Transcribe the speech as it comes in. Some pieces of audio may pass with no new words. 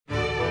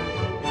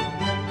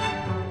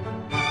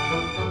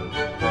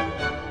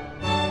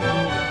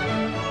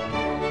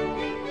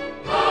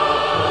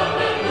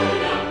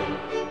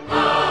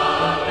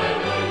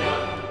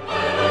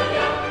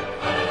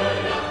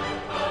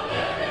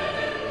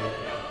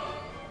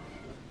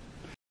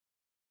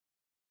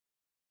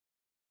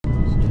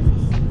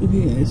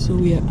Okay guys, so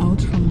we are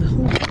out from the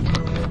hotel.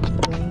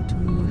 We're going to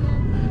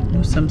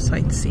do some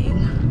sightseeing.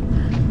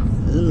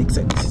 I'm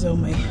excited. This is how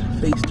my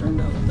face turned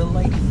out. The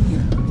lighting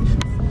here.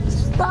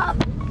 Stop!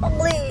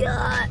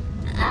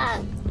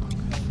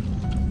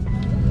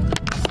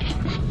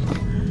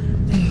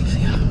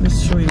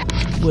 Let's show you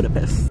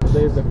Budapest.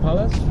 There's the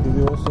palace. We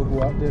will also go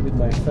up there with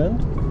my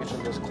friend.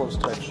 There's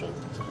construction.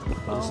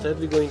 Instead,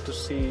 we're going to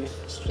see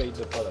straight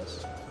the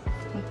palace.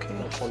 Okay.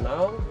 And for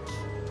now,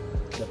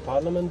 the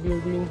Parliament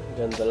building,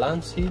 then the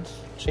Landshut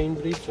chain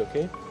bridge,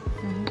 okay?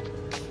 And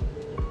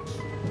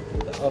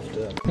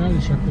after.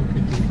 És akkor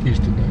ki is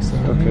tudnak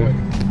szállni. Okay.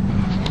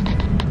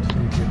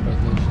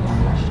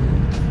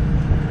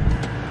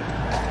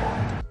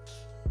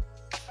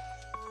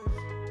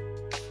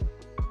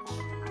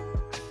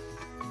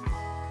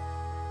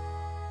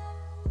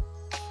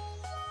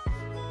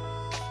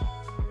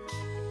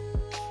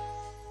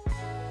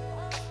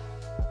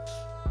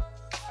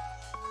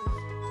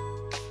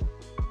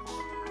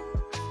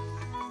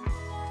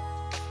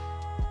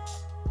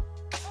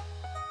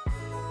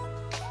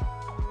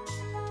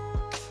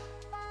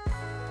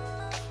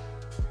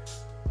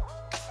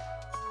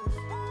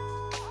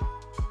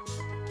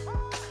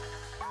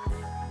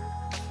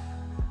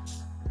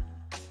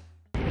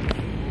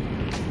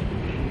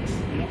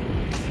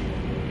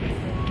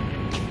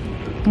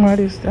 What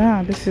is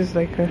that? This is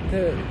like a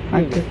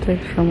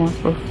architecture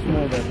map of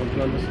No, that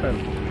don't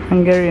understand.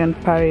 Hungarian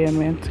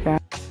parliament.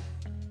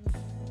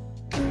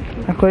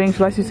 According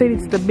to us, you said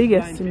it's the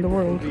biggest in the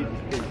world. You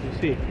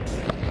see?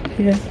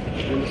 Yeah.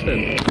 You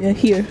understand? Yeah,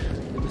 here.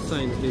 The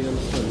signs, they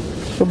understand.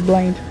 For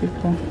blind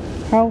people.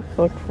 How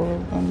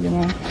thoughtful and, you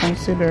know,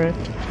 considerate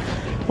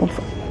of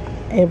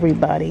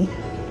everybody.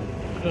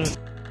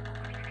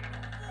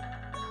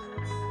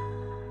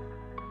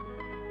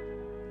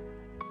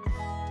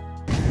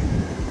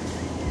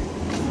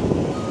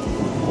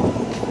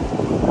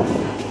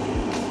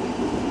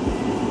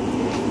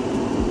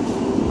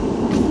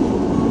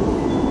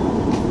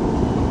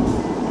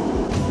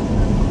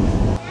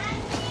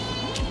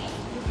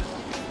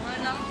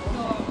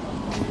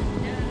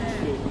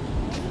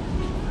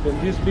 Then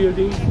this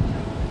building,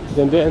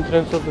 then the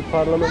entrance of the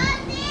Parliament.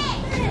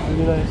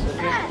 Really nice,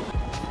 okay?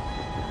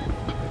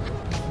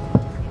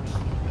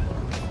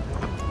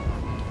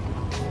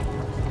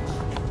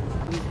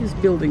 These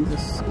buildings are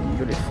so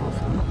beautiful.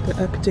 The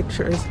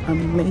architecture is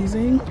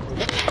amazing.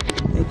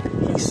 Like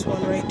this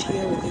one right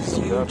here with these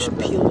huge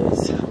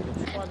pillars.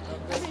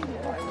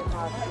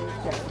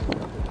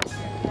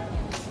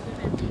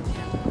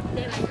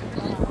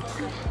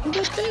 Look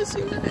at this,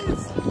 you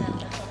guys.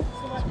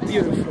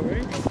 Beautiful,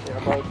 right? Yeah,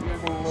 about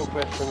building, no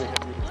question. We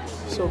have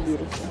beautiful. So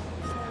beautiful.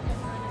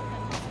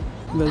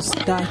 The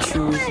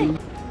statues.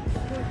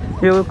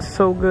 You look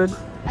so good.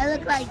 I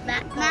look like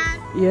Batman.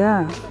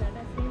 Yeah.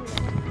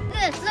 Look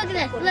at this, look at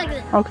this, look at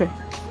this. Okay.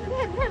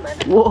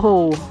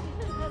 Whoa.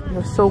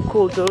 You're so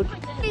cool, dude.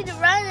 You need to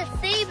run and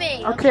see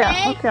me. Okay,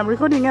 Okay. okay, I'm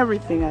recording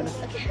everything, Adam.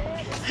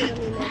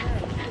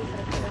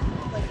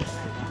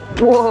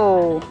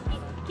 Whoa.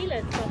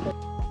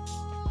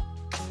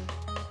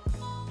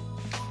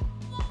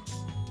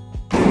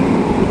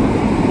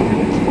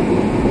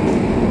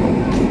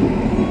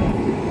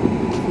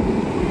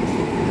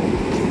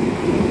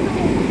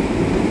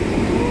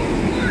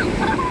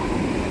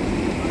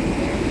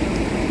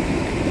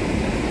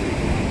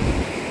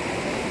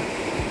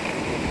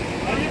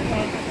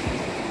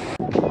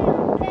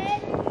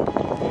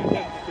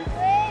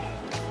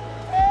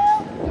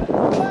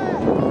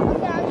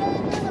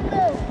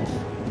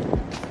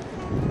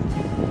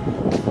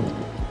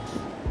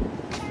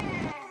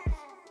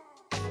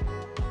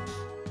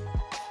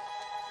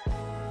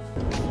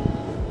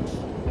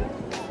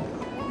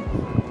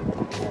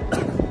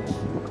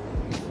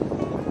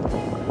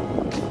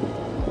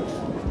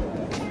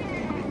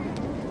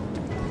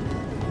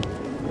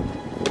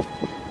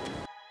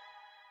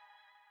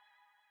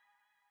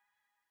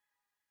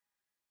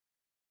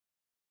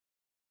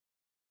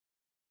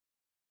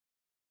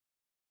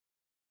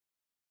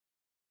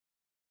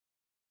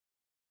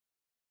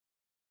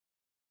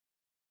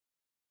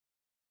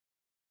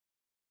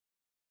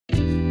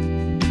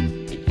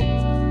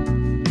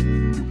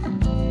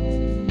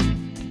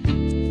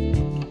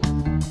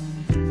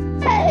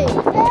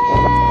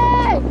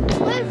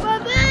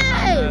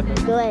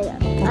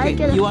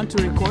 Okay, you want to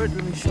record?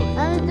 Let me show you.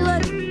 I want to do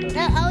it.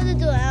 I want to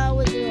do it. I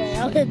want to do it. I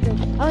want to do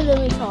it. I want to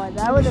record.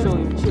 I want to show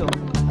you. Chill.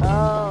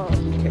 Oh.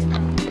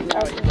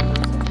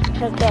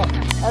 Okay.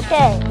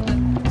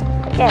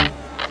 Okay.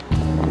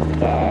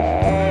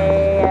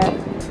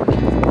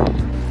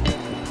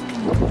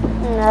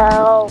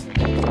 No.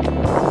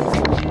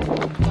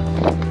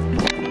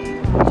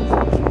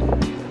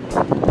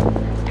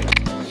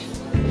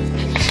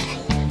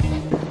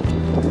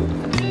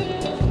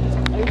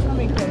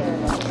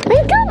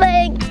 I'm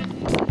coming.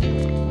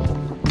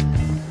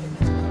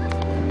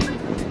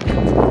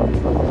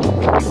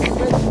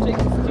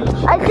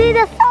 I see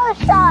the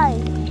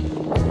sunshine.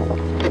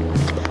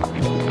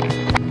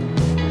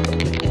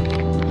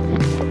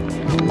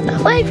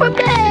 Wait for me.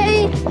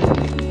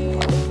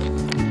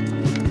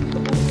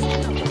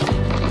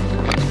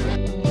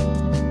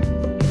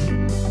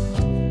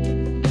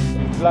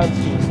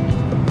 landscape.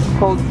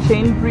 called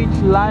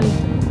Chainbridge Land.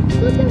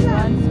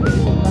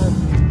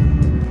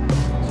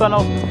 It's one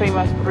of the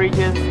famous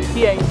bridges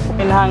here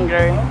in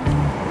Hungary.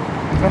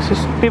 It's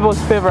just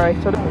people's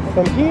favorite.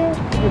 From here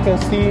you can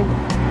see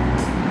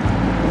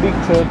the big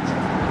church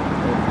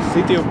of the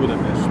city of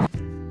Budapest.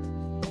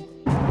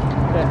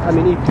 I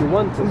mean, if you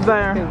want to,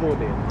 There. you can go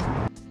there.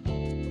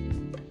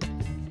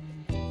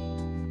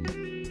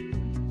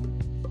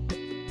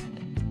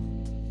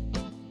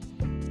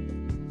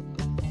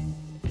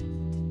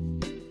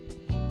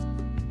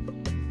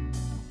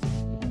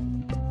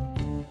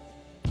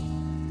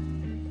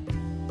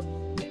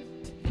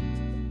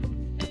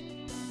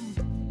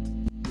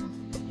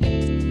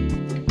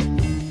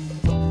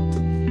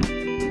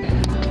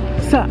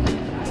 Sir,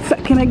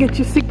 can I get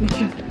your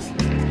signature?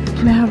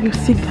 Can I have your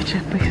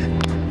signature, please?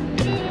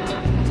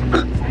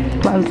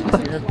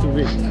 You have to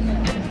wait.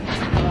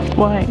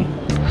 Why?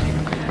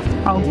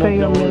 I'll pay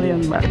you $1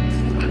 million.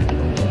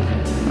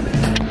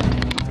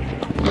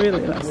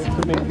 Really? You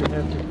have to make you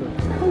happy.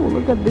 Oh,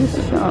 look at this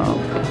shop.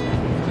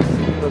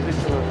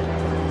 Traditional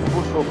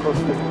bushel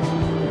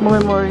costume.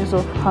 Memories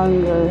of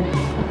Hungary.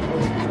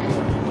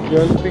 You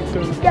want the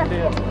picture? Yeah.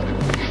 There.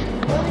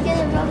 I want to get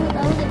it from,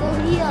 I want to go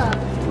here.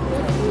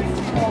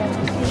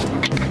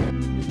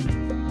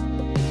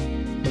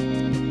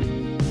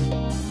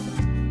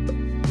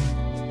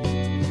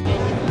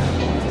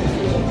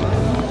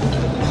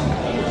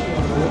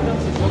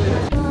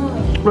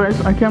 Whereas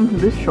I came to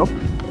this shop.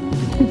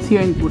 It's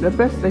here in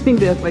Budapest. I think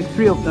there's like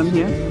 3 of them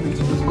here.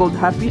 It's called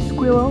Happy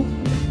Squirrel.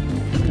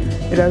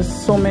 It has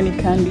so many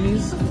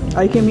candies.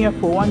 I came here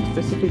for one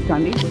specific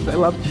candy because I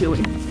love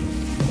chili.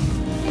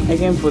 I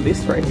came for this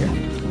right here.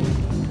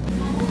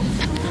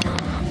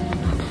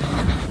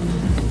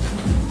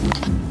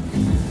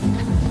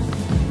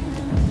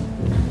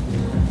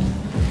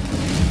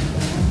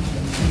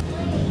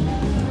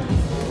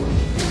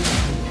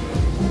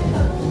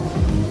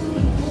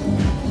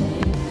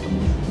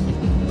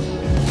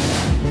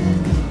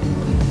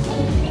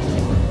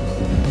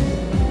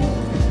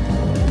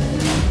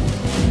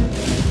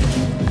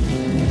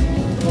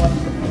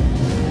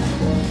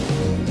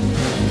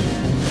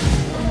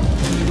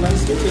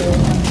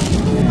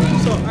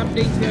 So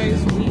update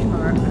guys, we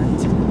are at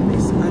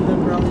this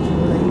underground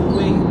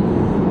railway.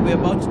 We're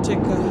about to take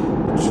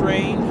a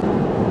train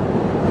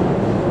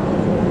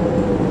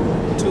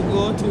to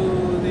go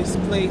to this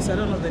place. I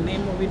don't know the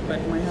name of it, but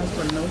my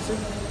husband knows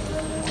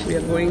it. We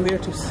are going there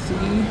to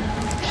see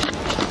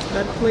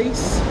that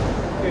place.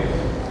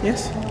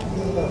 Yes.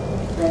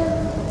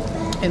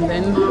 And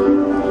then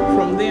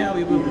from there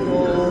we will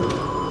go,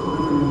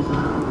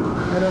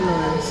 I don't know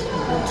where it's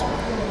called.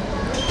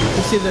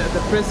 You see the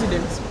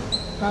president's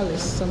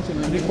palace,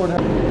 something like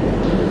that.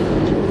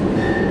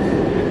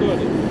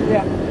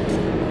 Yeah.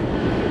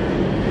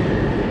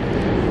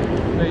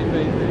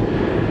 Wait.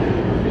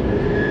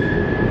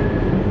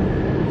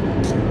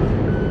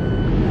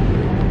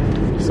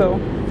 So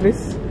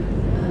this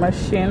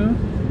machine,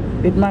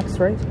 it marks,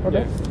 right?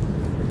 Okay.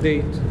 Yeah.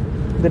 Date.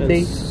 The and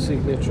date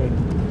signature.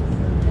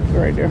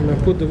 right there. Now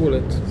put the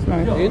wallet It's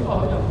nice. in.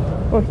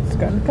 Oh, it's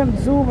can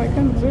zoom. I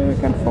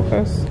can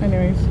focus.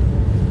 Anyways,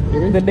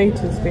 the date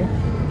is there.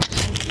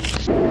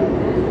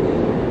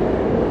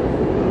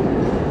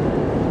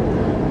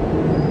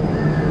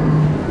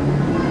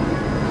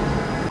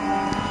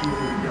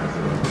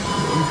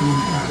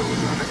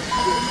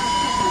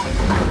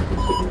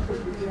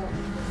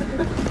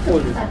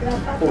 Hold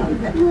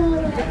it.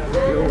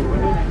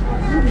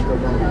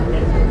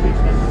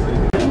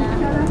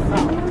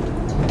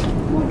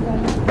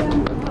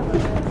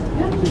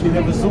 You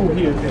have a zoom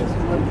here,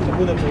 yes. The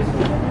Budapest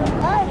zoom.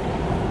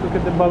 Look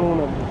at the balloon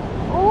up there.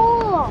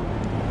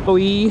 Oh!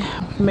 We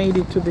made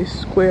it to this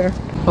square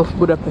of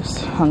Budapest,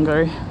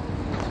 Hungary.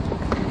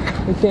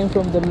 We came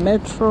from the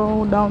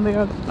metro down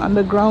there,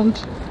 underground.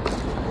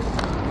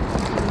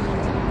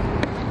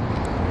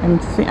 And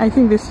I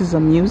think this is a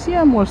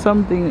museum or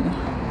something,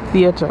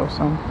 theater or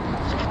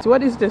something. So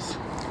what is this?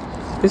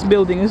 This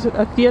building, is it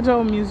a theater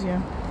or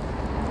museum?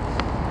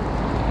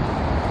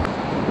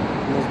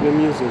 Must be a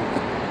museum.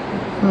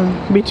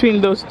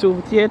 Between those two,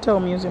 theater or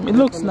museum. It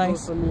looks And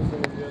nice. also a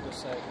museum on the other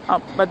side.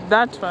 But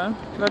that one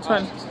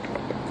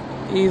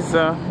is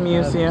a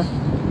museum.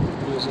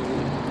 Museum.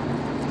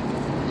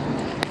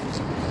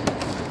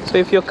 So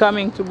if you're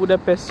coming to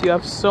Budapest, you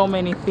have so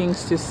many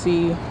things to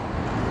see.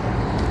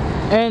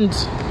 And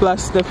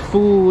plus the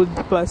food,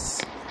 plus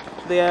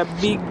there are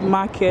big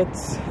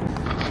markets.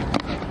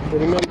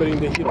 Remembering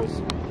the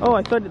heroes. Oh,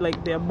 I thought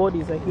like their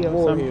bodies are here or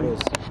More something. heroes.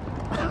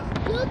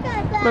 Look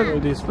at that! Look, All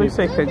these looks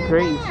like a Look at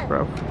grave, that. bro.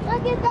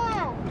 Look at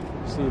that!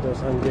 See those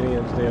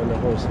Hungarians there on the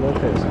horse, no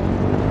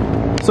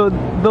face. So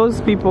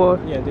those people,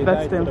 Yeah, they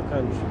that's died them. for the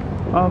country.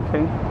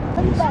 Okay,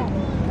 Look at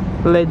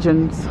that!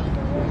 legends,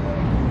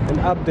 And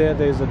up there,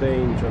 there's the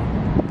angel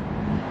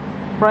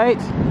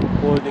right?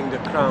 holding the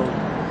crown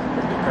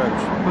of the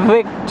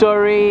country.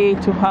 Victory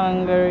to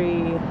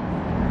Hungary.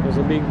 It was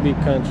a big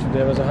country.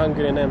 There was a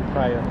Hungarian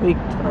empire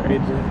Victory.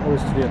 with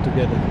Austria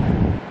together.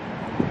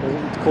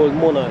 It's called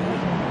monarchy.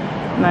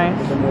 Nice.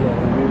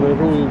 We will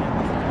rule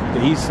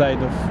the east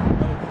side of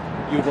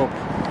Europe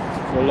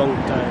for a long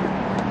time.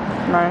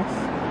 Nice.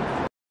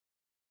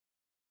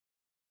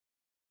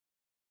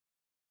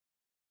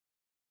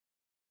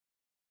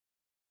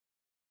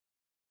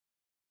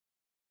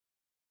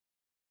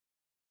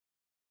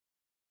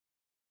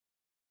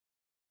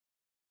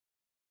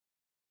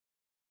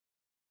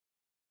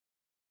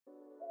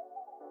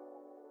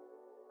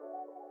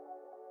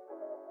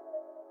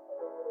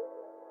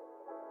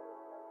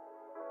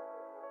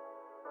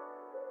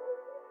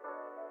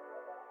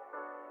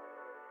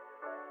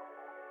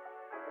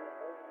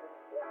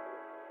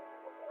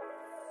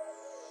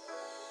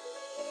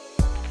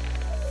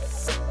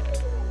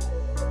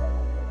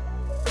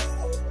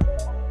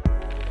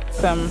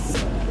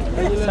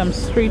 Some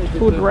street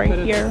food right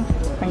here.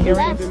 Hungarian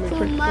That's too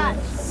street much.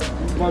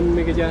 One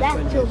mega gas.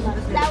 That's too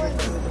much. That was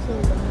too much.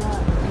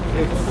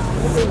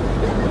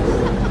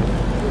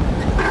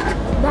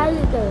 That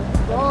is the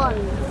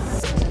boring.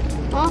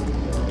 Huh?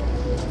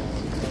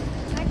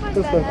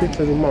 That's my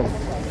picture of mom.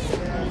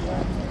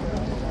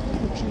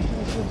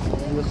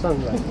 In the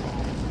sunlight.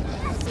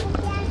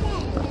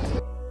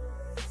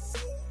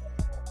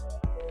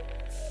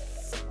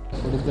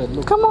 What is that?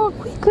 Look. Come on,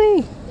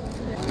 quickly.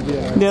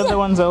 The other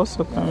one's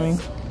also coming.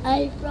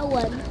 I throw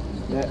one.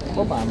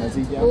 Apám, ez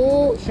így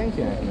Oh.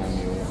 senkinek nem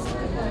jó.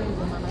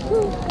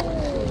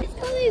 It's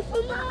coming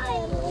from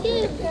mine.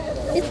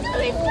 It's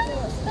coming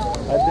from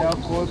Hát de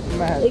akkor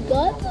mehet. It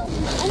got?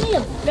 I need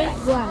a big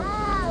one.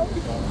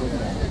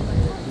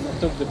 I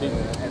took the big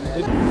one.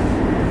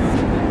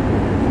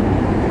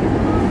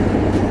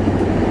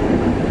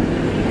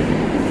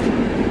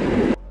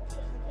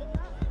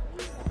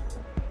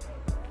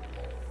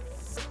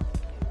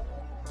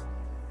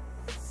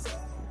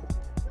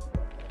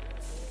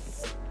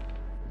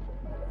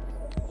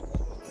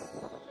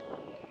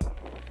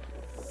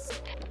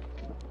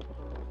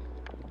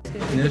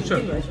 Nézd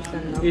csak,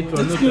 itt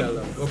van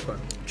Nutella, opa.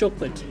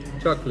 Chocolate.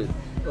 Chocolate,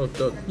 ott.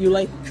 You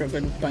like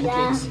chocolate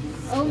pancakes?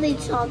 Yeah, only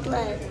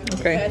chocolate.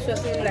 Okay.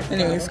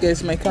 Anyways,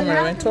 guys, my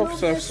camera went off,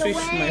 so I've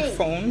switched my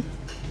phone.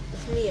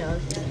 We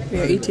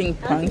are eating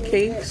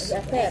pancakes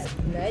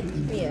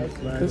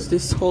because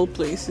this whole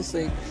place is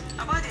like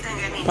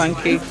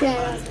pancake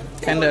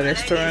kind of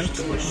restaurant.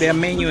 Their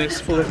menu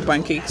is full of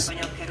pancakes.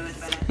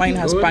 Mine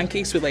has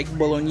pancakes with like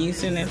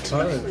bolognese in it.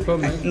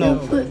 No,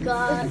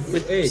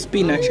 with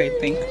spinach, I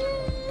think.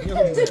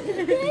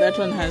 That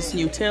one has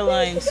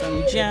Nutella and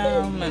some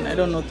jam, and I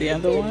don't know the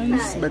other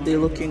ones, but they're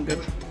looking good.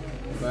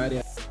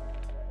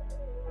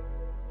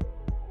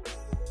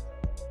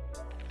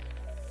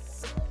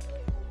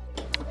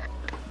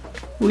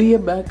 We are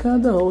back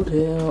at the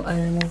hotel.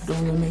 I removed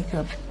all the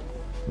makeup.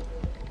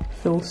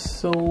 Feels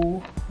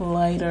so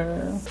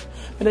lighter,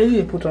 but I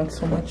didn't put on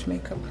so much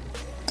makeup.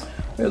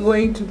 We're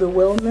going to the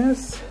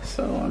wellness,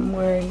 so I'm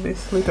wearing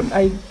this little.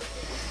 I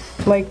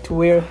like to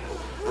wear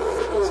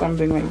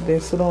something like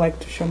this. I don't like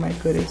to show my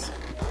goodies.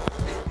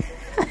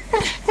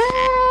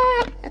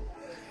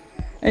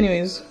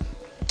 Anyways,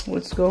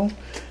 let's go.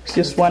 It's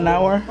just 1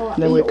 hour,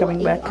 then we're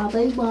coming back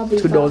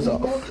 2 doors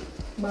off.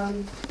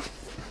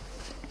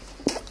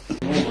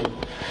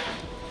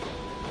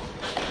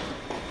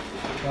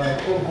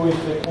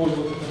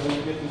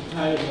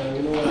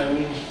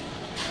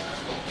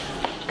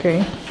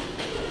 Okay.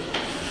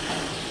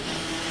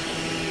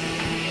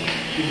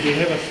 If they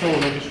have a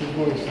sauna, we should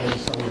go inside the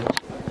sauna.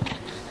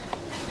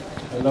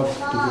 I love to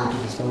go to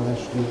the sauna,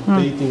 actually.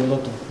 They're eating a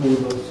lot of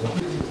food also.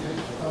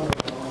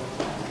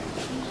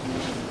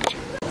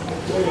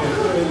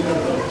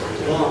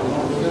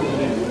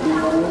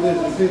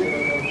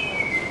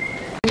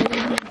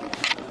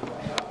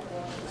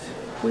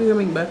 We're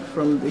coming back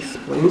from this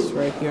place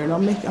right here, and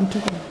I'm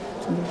talking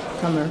to the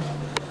camera.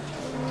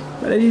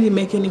 But I didn't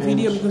make any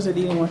video because I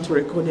didn't want to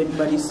record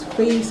anybody's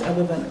face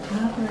other than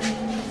ours.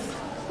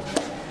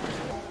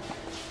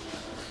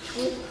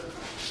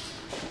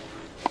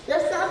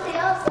 There's something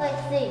else I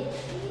see.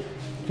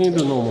 Can you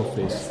do normal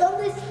face?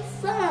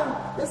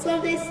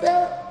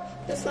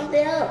 There's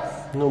something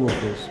else. Normal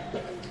face.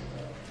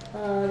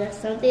 Oh, there's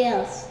something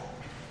else.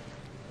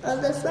 Oh,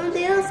 there's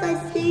something else I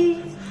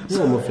see.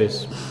 Normal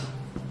face.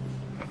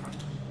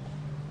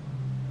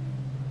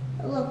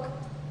 Look.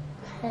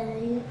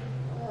 Hey.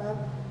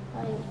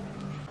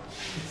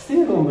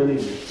 Still don't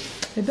believe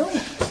it. I don't.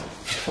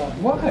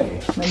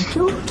 Why? I'm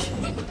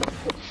joking.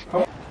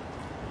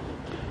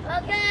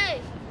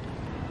 Okay.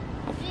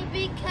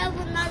 Be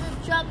careful not to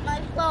drop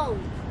my phone.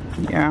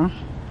 Yeah.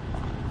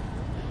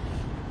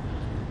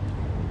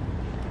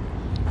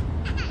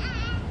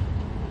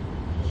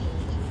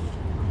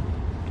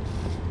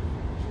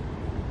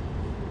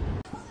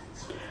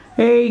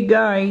 Hey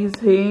guys,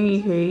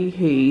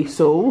 hey.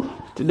 So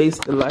today's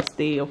the last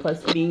day of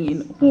us being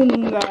in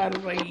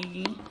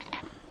Hungary.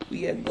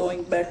 We are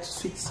going back to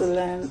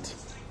Switzerland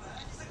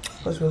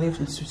because we live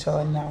in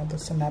Switzerland now.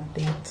 That's an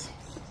update.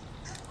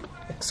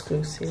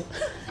 Exclusive.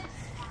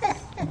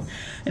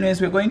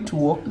 Anyways, we're going to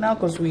walk now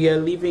because we are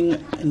leaving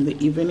in the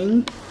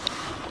evening.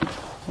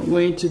 We're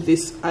going to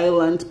this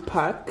island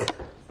park.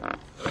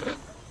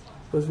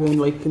 because we're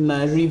like in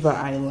a river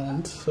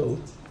island. So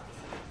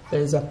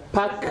there's a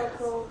park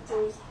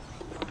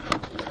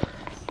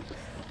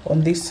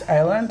on this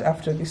island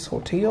after this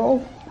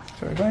hotel.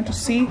 So we're going to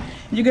see.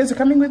 You guys are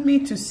coming with me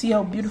to see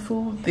how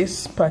beautiful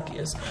this park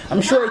is.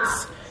 I'm sure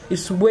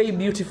it's way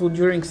beautiful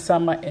during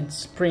summer and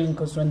spring,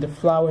 because when the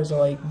flowers are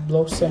like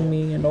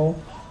blossoming, you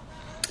know.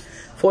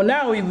 For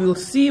now, we will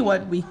see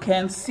what we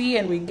can see,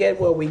 and we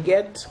get what we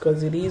get,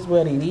 because it is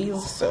what it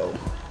is. So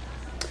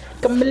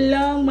come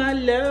along, my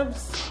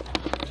loves.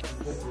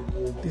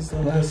 These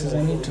glasses,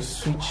 I need to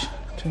switch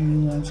to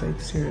new ones,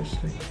 like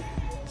seriously.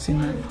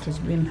 It has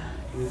been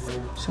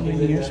so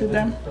many years with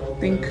them. I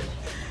think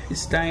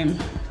it's time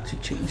to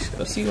change.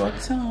 I'll see you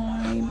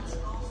outside.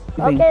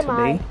 Okay,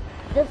 Mom.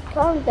 Just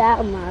calm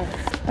down, Mom.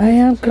 I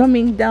am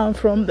coming down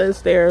from the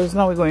stairs.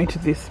 Now we're going to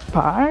this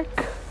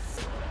park.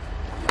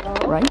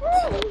 Right?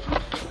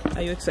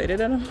 Are you excited,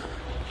 Adam?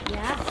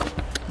 Yeah.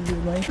 You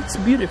like? It's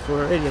beautiful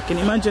already. I can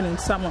imagine in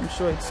summer, I'm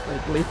sure it's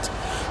like late.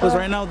 Because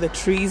right now the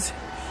trees,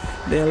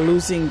 they're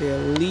losing their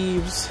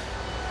leaves.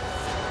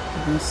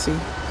 You can see.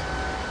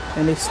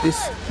 And it's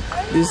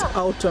these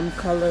autumn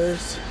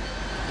colors.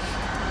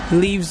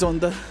 Leaves on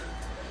the...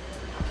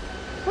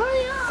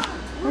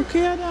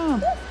 Okay,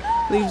 Adam.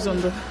 Leaves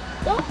on the...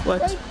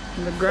 What?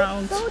 On the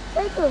ground. Don't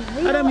take a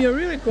video. Adam, you're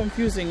really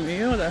confusing me,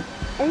 you know that?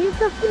 And you're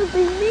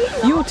confusing me.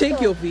 You also.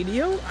 take your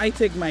video, I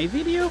take my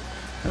video,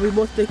 and we're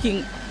both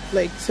taking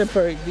like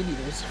separate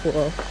videos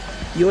for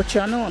your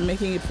channel. I'm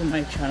making it for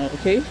my channel,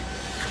 okay?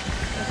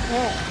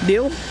 Okay.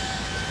 Deal?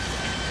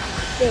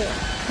 There.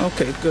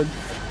 Okay, good.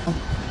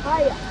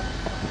 Hiya.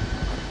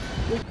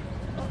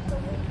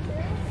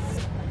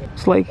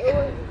 It's like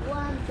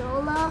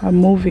 $1. a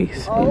movie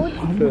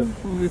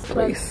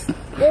place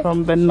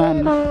from the Nun.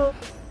 Is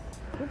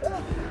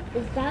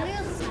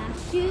that a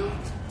statue?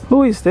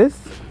 Who is this?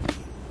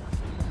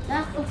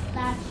 That's a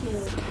statue.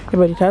 Yeah,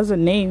 but it has a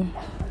name.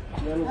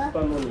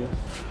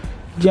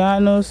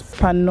 Janus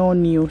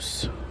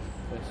Pannonius.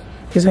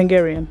 He's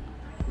Hungarian.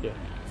 Yeah.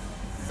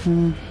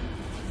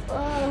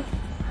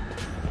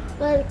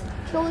 But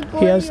can we go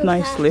He in has your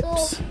nice castle?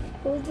 lips.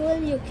 Can we go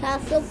in your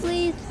castle,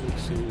 please?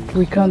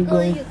 We can't Go go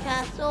in in. your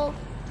castle,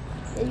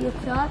 in your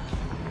church.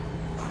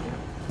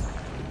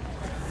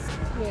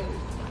 Here.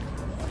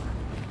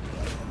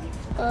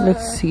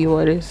 Let's see,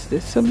 what is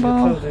this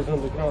about? It's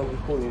on the ground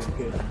before you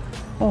get.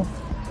 Oh,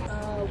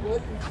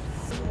 What?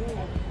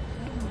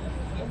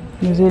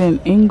 is it in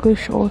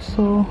English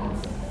also?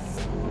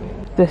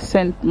 The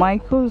St.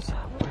 Michael's.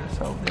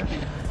 So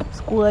it's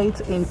quite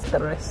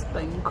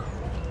interesting.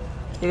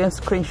 You can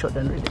screenshot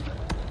and read it.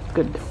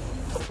 Good.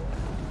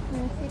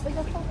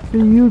 It's a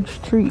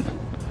huge tree.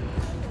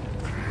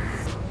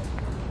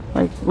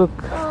 Like, look,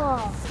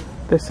 Oh,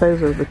 the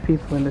size of the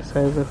people and the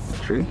size of the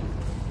tree.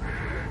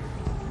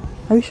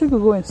 I wish I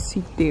could go and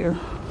sit there.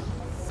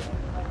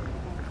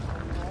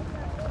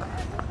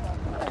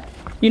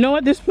 You know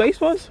what this place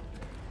was?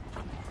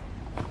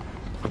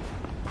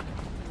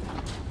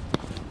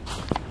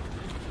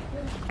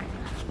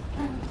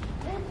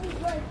 this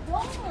is like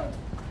gold.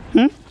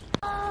 Hmm?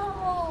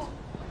 Oh.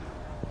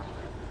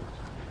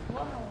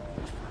 Wow.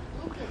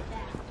 Look at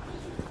that.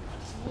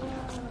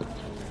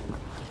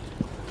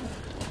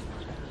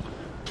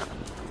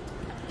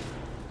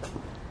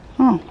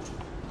 Oh,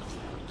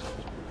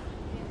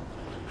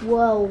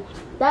 Whoa,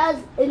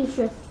 that's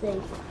interesting.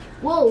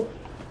 Whoa,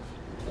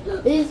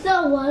 is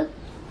someone?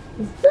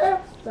 Is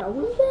there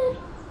someone there?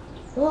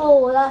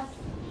 Oh, that's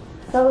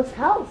someone's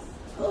house.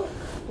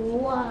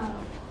 Wow.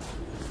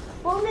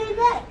 What made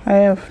that? I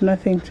have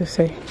nothing to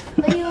say.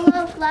 Do you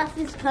love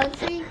Lassie's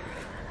country?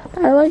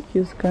 I like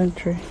his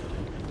country.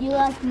 You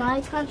like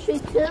my country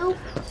too?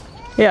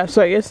 Yeah,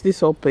 so I guess this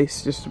whole place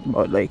is just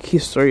about like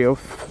history of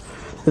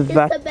the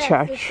that best, it's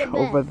church the best.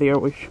 over there,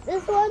 which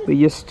This one?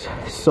 we just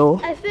saw.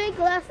 I think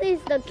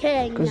Lassie's the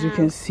king. Because you now.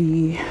 can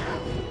see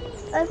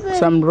I think,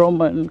 some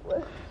Roman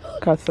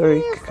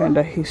Catholic kind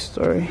of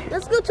history.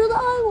 let's go to the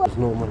island. It's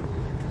normal.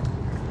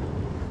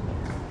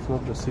 It's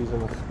not the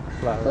season of Pull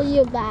flowers.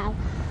 your bag.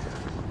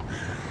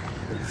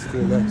 It's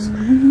still nice.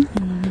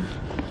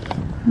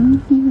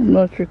 I'm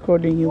not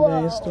recording you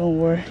guys, Whoa. don't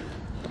worry.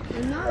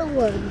 Another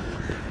one.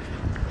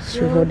 It's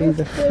recording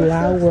the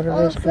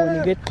flowers when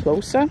you get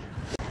closer.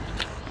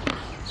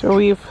 So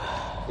we've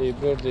The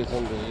bird is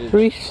on the ridge.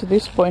 reached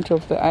this point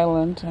of the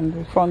island, and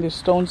we found these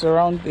stones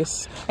around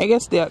this. I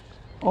guess they are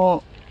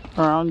all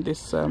around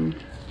this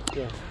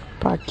Yeah.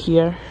 park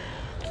here.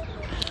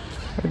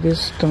 These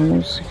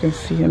stones you can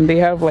see, and they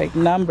have like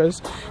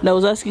numbers. And I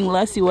was asking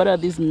Lassie, what are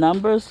these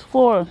numbers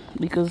for?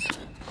 Because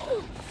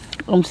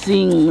I'm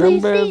seeing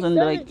numbers see and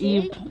like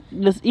 17? Eve.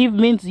 This Eve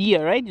means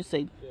year, right? You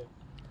said.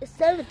 It's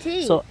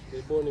 17. So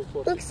They born in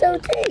Look,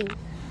 17.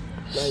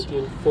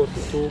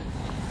 1942.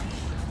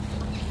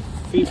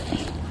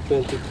 5th,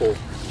 24.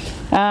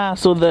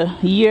 so the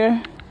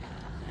year,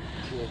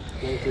 Yeah.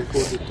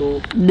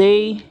 1942,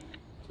 day,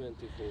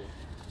 24.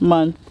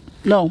 month.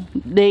 No,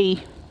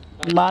 day,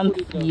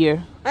 month,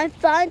 year. I'm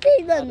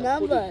finding the Put it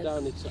numbers.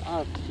 down, it's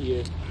art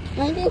here.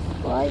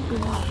 95.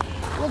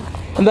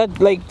 And that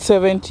like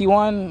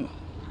 71.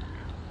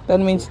 That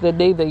means the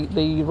day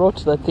they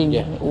wrote the thing.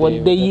 Yeah,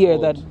 the year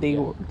old, that they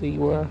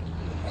were.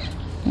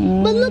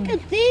 But look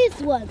at these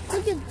ones.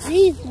 Look at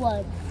these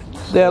ones.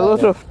 There are a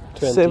lot of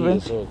 20 7.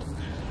 years old.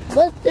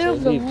 But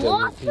there's So a leave them in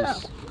lot peace.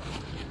 of.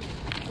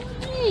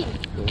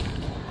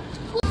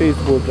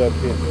 Facebook up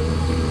here.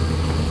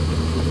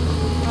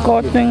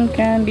 Cotton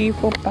candy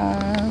for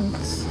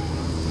pants.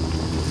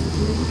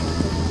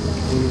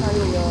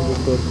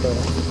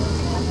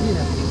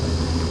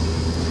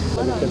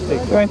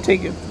 Go and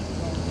take it.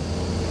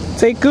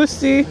 Say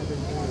Kusti.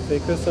 Say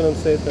köszönöm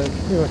szépen.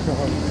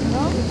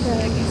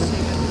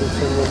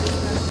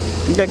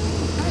 Okay.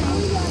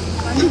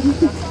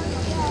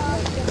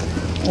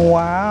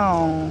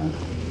 Wow.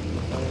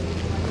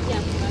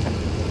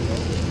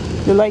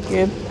 You like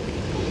it?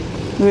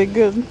 Very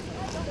good.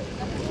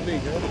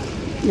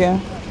 Yeah.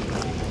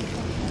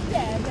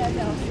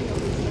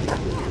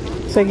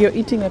 It's like you're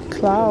eating a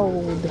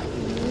cloud.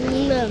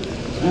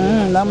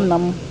 Num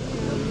num.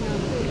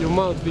 Your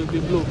mouth will be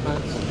blue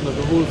pants, but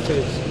the whole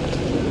face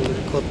will be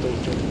cotton.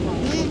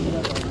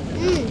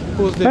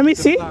 Let me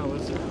see.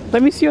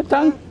 Let me see your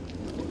tongue.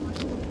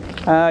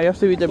 You have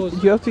to eat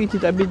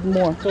it a bit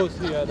more. Post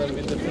here than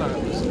with the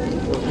flowers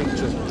for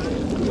picture.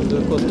 With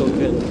the cotton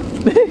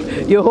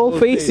candy. Your whole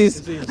face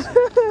is.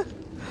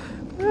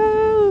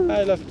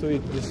 I love to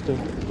eat this too.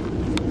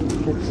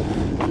 It's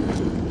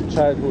a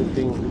childhood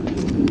thing.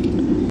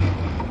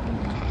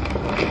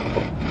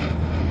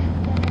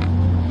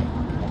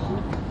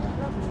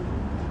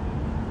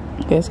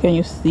 Guys, can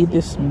you see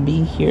this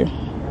bee here?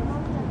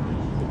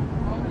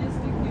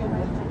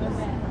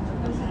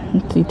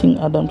 It's eating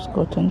Adam's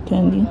cotton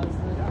candy.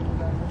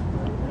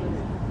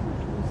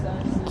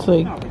 It's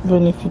like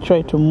even if you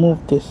try to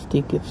move this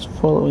stick, it's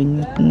following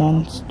it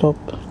non-stop.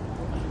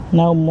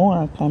 Now more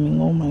are coming.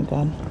 Oh my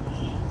god.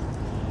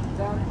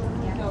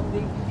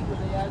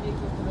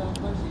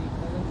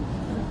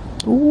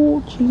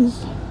 Oh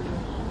jeez.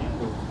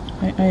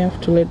 I have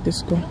to let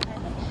this go.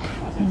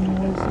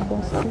 Where's the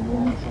bus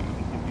again?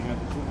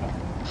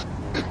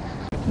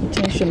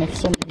 Intention of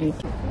somebody.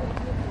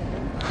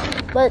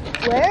 But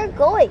where are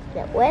going?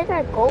 Where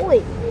are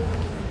going?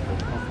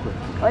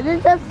 What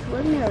is that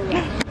swimming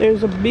around?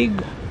 There's a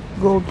big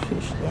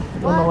goldfish there. I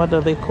don't know what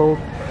are they called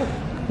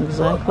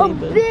exactly. A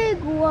but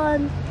big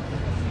one.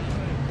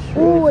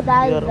 really Oh,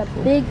 that is a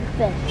beautiful. big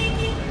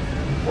fish.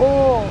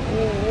 Oh.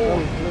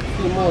 Let's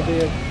see more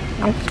there.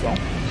 Let's go.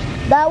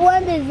 That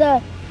one is a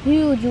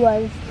huge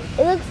one.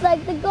 It looks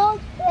like the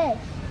goldfish.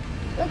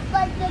 Looks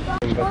like the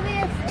goldfish. What are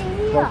you seeing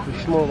here? One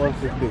is small, one is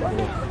big. Yeah.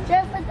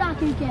 There's the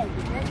duck again.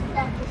 There's the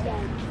duck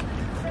again.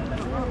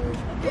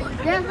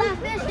 There's that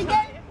fish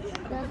again.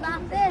 There's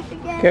that fish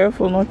again.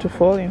 Careful not to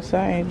fall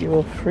inside. You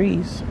will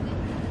freeze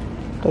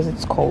because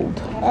it's cold.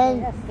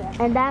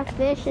 And that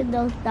fish and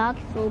those ducks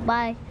will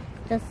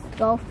just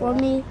go for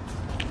me,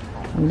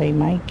 And they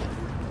might.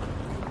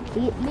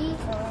 eat me.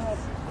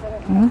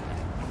 Hmm?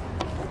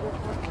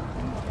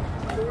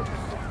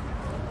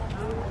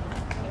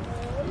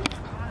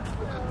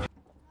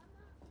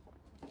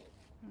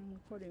 I'm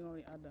recording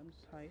only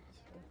Adam's height.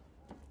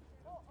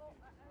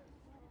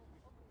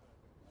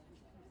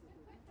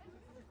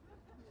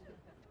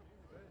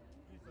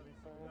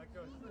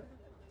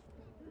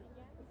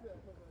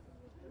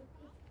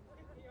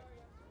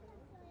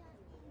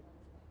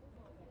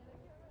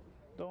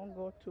 Don't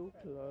go too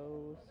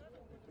close.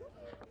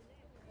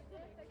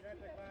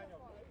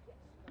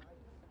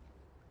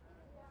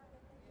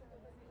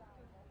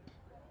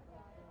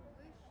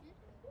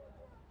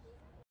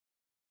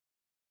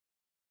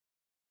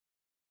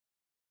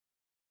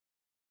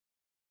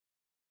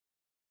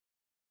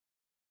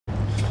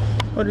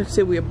 What did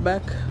say? We are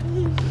back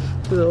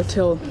to the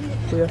hotel.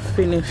 We are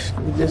finished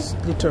with this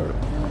little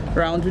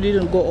round. We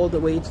didn't go all the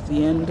way to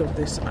the end of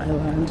this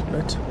island,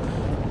 but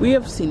we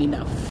have seen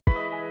enough.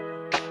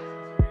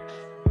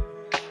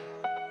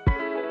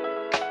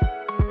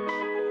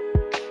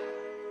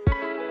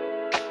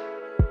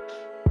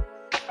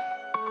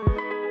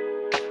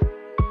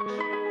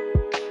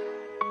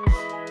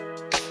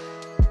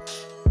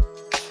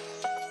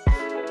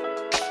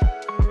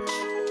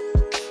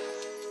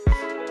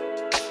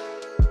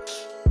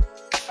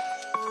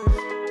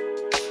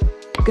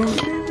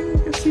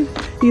 Guys,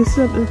 you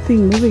saw the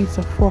thing moving. It's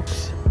a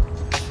fox.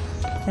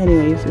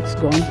 Anyways, it's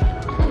gone.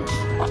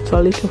 It's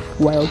a little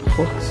wild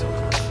fox.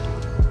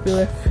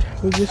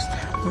 We just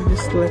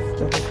left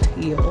the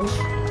hotel.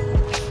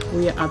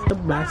 We are at the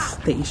bus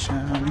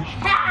station.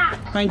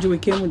 Mind you, we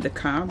came with the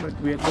car, but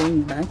we are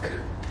going back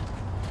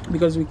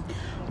because we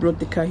brought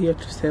the car here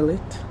to sell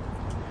it.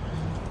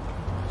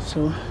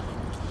 So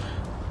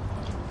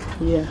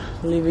yeah,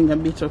 living a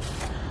bit of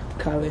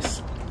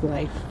careless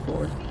life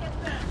for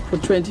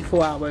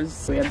 24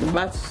 hours. We are at the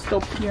bus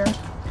stop here.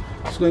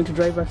 It's going to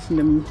drive us in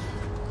the...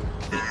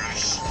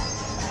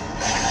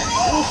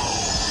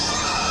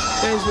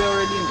 Guys, we're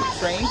already in the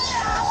train.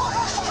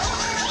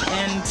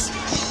 And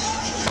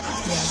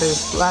yeah,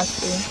 there's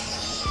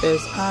Lassie,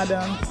 there's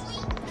Adam.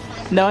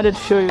 Now I wanted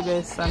to show you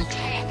guys something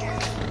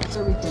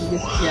so we can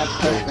Yeah,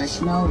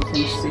 perfect. Now we can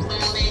see.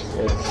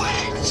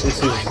 This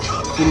is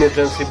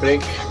emergency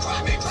brake.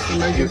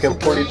 You can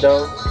pull it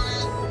down.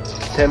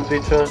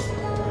 Temperature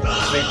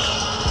switch,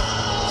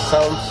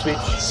 sound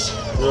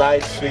switch,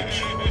 light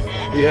switch.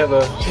 You have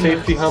a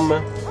safety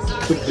hammer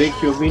to break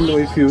your window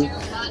if you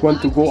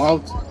want to go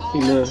out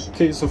in a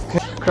case of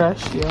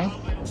Crash, yeah.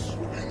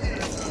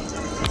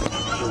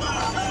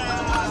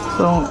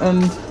 So,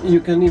 and you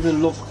can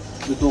even lock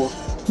the door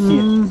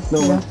here.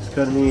 No one's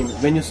coming in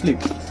when you sleep.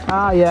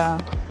 yeah,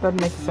 that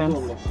makes sense.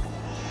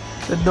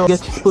 The door. Get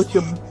to put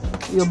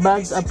your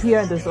bags up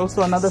here. There's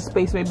also another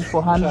space maybe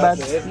for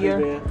handbags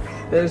here.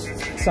 There's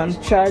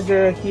some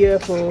charger here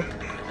for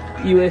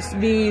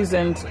USBs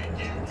and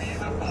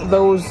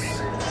those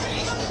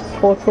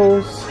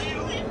portals.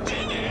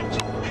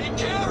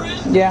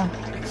 Yeah,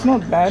 it's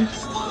not bad.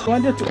 I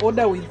wanted to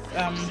order with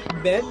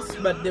beds,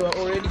 but they were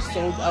already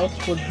sold out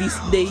for this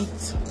date.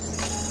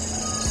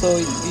 So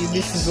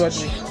this is what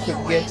we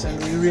could get, and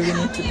we really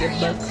need to get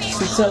back to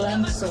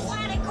Switzerland. So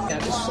yeah,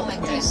 this is like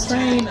my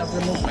train. I've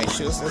removed my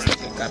shoes. There's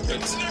like a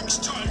carpet.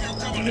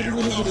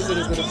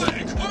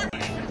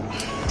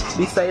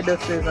 Beside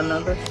us is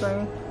another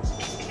train.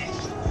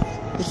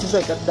 This is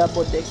like a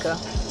double decker.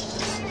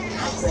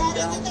 Up and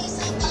down.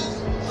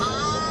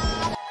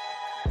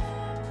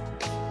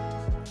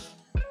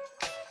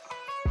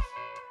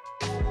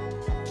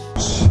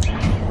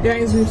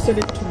 Guys, we've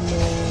started to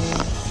move.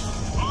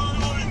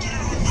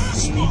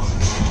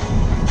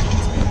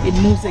 It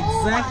moves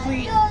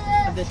exactly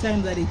at the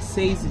time that it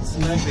says it's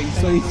moving.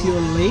 So if you're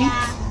late,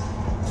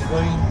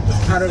 going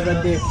out of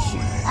a ditch,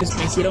 just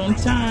make it on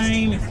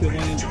time if you're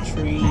going to the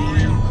train,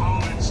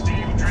 so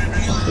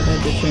that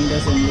the train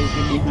doesn't leave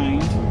you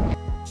behind.